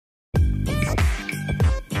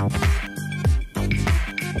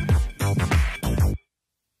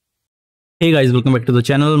Hey guys, welcome back to the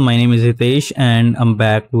channel. My name is Hitesh and I'm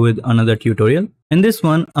back with another tutorial. In this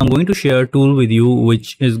one, I'm going to share a tool with you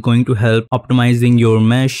which is going to help optimizing your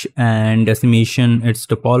mesh and decimation, its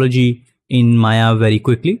topology in Maya very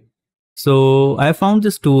quickly. So I found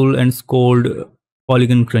this tool and it's called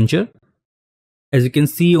Polygon Cruncher. As you can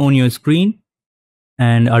see on your screen,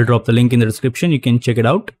 and I'll drop the link in the description, you can check it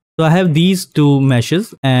out. So I have these two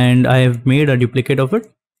meshes and I have made a duplicate of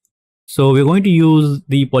it. So we're going to use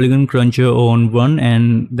the Polygon Cruncher on one,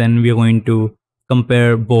 and then we're going to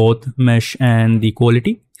compare both mesh and the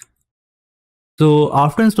quality. So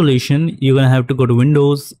after installation, you're going to have to go to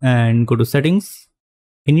Windows and go to Settings.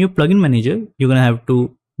 In your plugin manager, you're going to have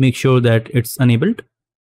to make sure that it's enabled.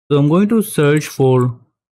 So I'm going to search for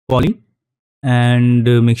Poly and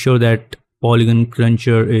make sure that Polygon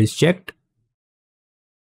Cruncher is checked.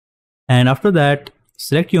 And after that,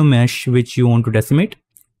 select your mesh which you want to decimate.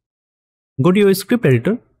 Go to your script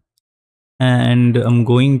editor and I'm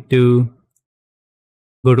going to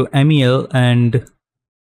go to MEL and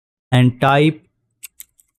type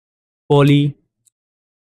poly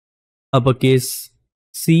uppercase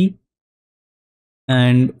C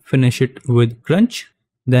and finish it with crunch,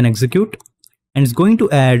 then execute, and it's going to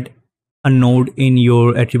add a node in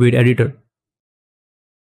your attribute editor.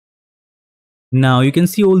 Now you can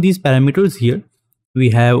see all these parameters here. We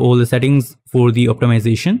have all the settings for the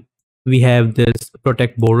optimization. We have this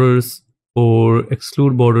protect borders or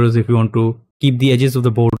exclude borders if you want to keep the edges of the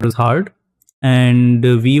borders hard. And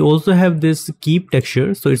we also have this keep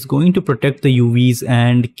texture. So it's going to protect the UVs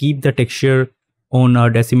and keep the texture on our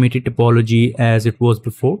decimated topology as it was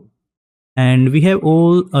before. And we have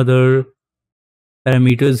all other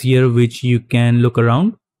parameters here which you can look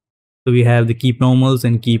around. So we have the keep normals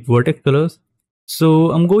and keep vertex colors.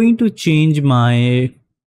 So I'm going to change my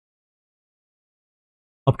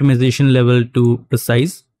optimization level to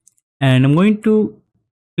precise, and I'm going to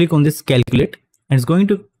click on this calculate, and it's going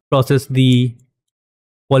to process the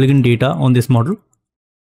polygon data on this model.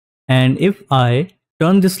 And if I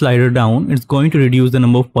turn this slider down, it's going to reduce the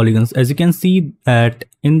number of polygons. As you can see that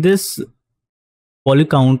in this poly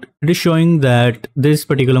count, it is showing that this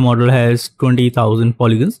particular model has 20,000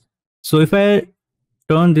 polygons. So if I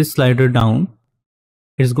turn this slider down,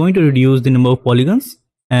 it's going to reduce the number of polygons,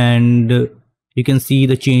 and you can see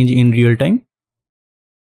the change in real time.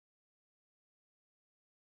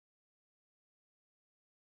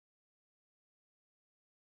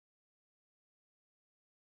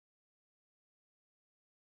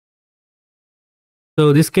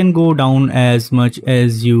 So this can go down as much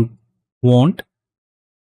as you want.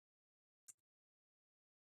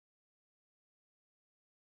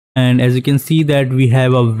 And as you can see that we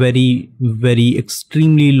have a very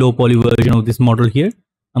extremely low poly version of this model here.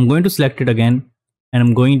 I'm going to select it again, and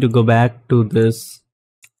I'm going to go back to this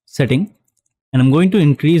setting, and I'm going to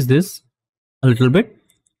increase this a little bit.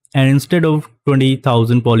 And instead of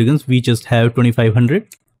 20,000 polygons, we just have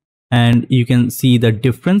 2,500. And you can see the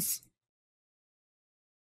difference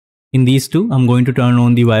in these two. I'm going to turn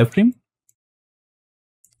on the wireframe.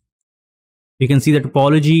 You can see the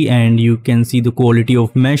topology and you can see the quality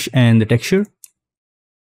of mesh and the texture.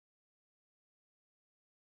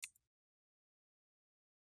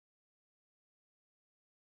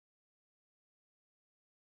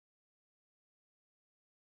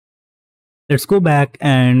 Let's go back,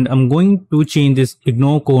 and I'm going to change this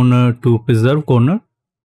ignore corner to preserve corner.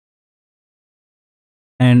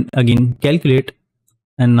 And again, calculate.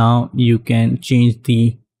 And now you can change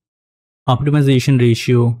the optimization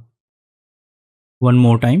ratio one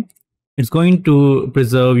more time. It's going to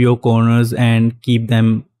preserve your corners and keep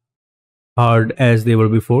them hard as they were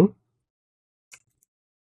before.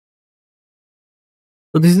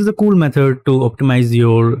 So this is a cool method to optimize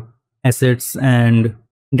your assets and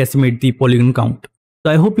decimate the polygon count.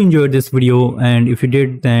 So I hope you enjoyed this video, and if you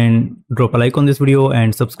did, then drop a like on this video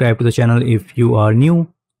and subscribe to the channel if you are new.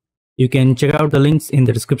 You can check out the links in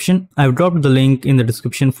the description. I've dropped the link in the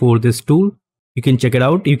description for this tool. You can check it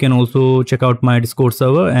out. You can also check out my Discord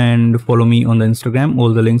server and follow me on the Instagram.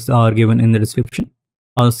 All the links are given in the description.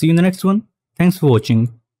 I'll see you in the next one. Thanks for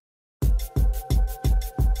watching.